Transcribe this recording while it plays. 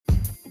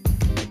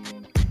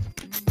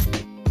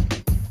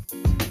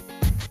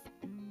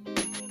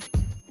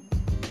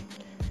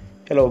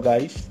Hello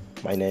guys,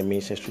 my name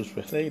is Jesus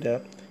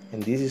Ferreira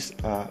and this is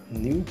a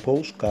new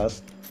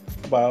podcast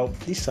about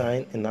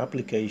design and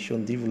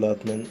application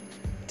development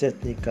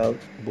technical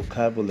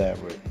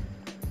vocabulary.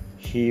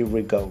 Here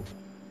we go.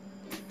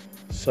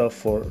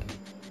 Software,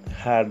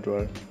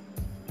 hardware,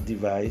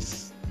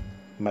 device,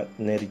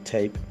 magnetic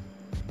tape,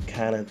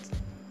 cannot,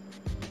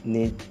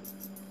 need,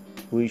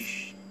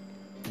 wish,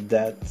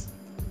 that,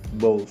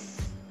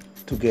 both,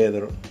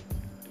 together,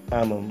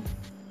 among,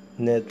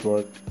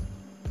 network,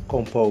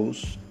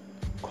 compose,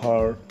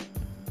 car,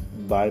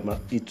 by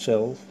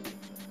itself,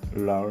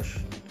 large,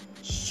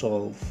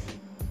 solve,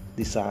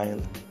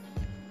 design,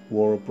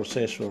 word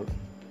processor,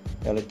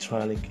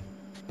 electronic,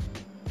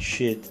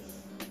 sheet,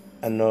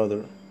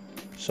 another,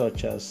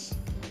 such as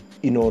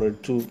in order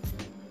to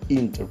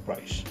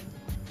enterprise.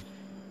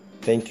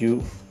 Thank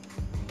you.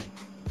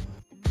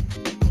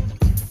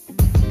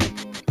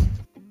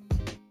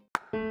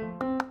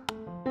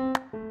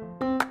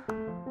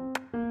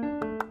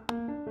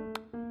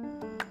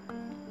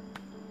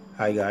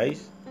 Hi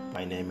guys,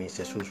 my name is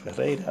Jesus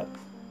Ferreira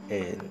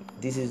and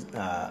this is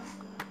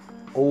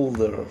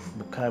older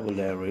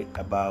vocabulary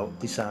about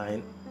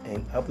design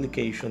and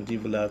application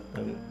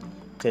development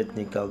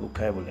technical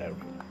vocabulary.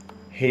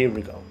 Here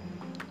we go.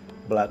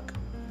 Black,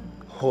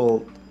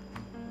 hold,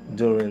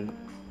 during,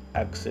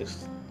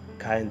 access,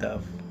 kind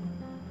of,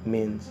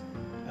 means,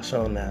 as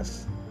soon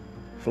as,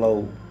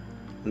 flow,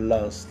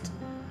 lost,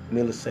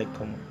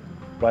 millisecond,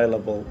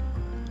 reliable,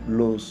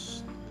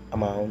 loose,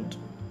 amount,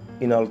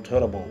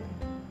 inalterable,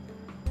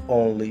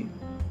 only,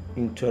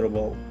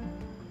 interval,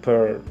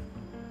 per,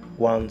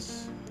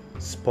 once,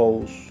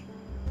 spouse,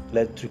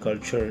 electrical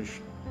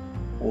charge,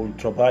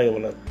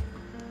 ultraviolet,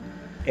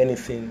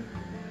 anything,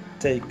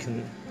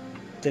 taken,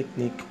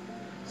 technique,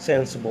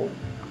 sensible,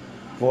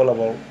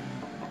 volable,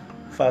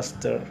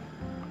 faster,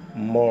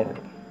 more.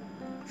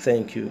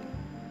 Thank you.